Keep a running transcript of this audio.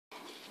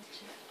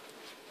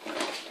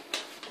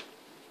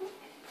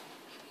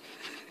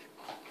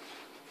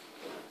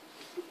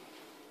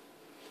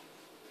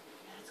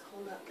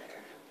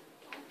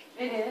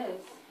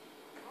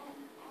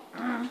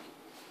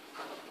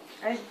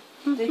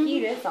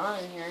It's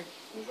on in here.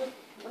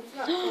 What's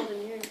not cold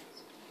in here?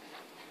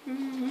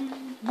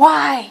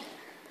 Why?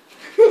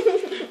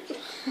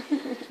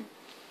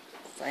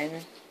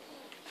 Simon.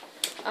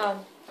 I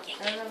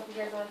don't know if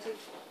you guys want to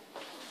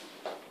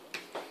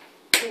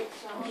take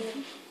some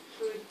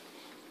food.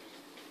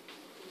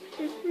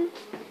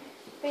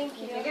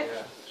 Thank you. Yeah,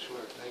 sure.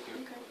 Thank you.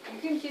 Okay. You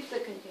can keep the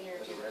container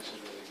too. The rice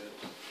is really good.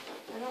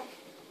 I'm not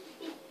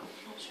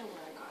sure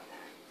where I got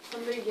that.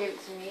 Somebody gave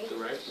it to me. The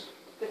rice?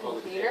 The Oh,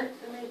 the container.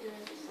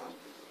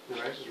 The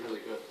rice is really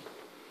good.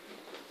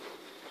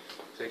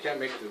 So I can't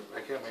make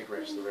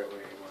rice the right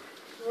way anymore.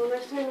 Well,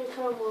 next time you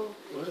come,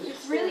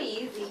 It's really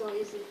easy. so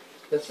easy.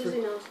 That's Susie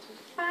knows too.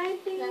 Bye,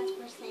 That's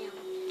for Sam.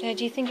 Yeah,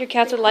 do you think your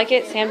cats would like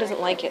it? Sam doesn't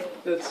like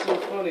it. That's so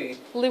funny.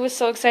 Lou was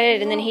so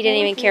excited, and then he didn't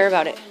even care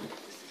about it.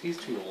 He's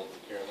too old to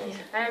care about it.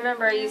 I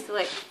remember I used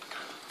to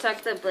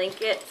tuck the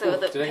blanket so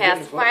the did I get your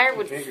pacifier foot?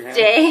 would Did you hit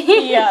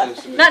stay. Yeah.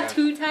 That's a big Not hand.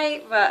 too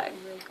tight, but.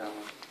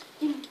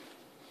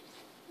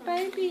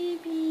 Bye,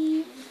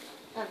 baby.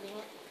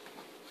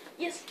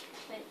 Yes.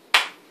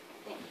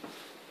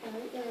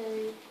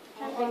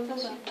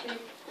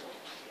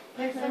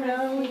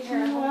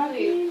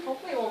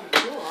 Hopefully it won't be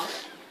too long.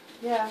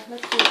 Yeah,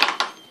 let's do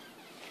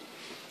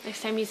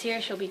Next time he's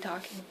here, she'll be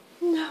talking.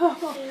 No.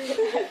 So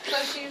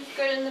she's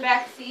good in the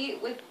back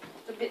seat with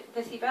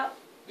the seatbelt?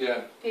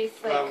 Yeah. Face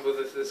But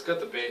it's got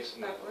the base,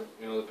 and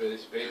the base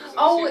is in the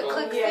Oh, it seatbelt.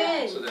 clicks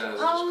Yeah. in. So then it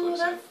just Oh, clicks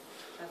in. that's.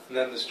 And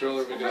then the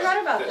stroller, we I got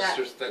forgot about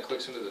that. that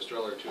clicks into the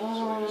stroller too.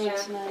 Oh, So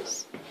that's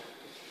nice.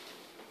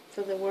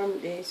 So the warm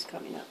day is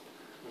coming up.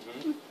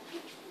 Mhm.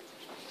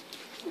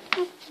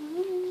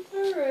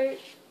 Alright.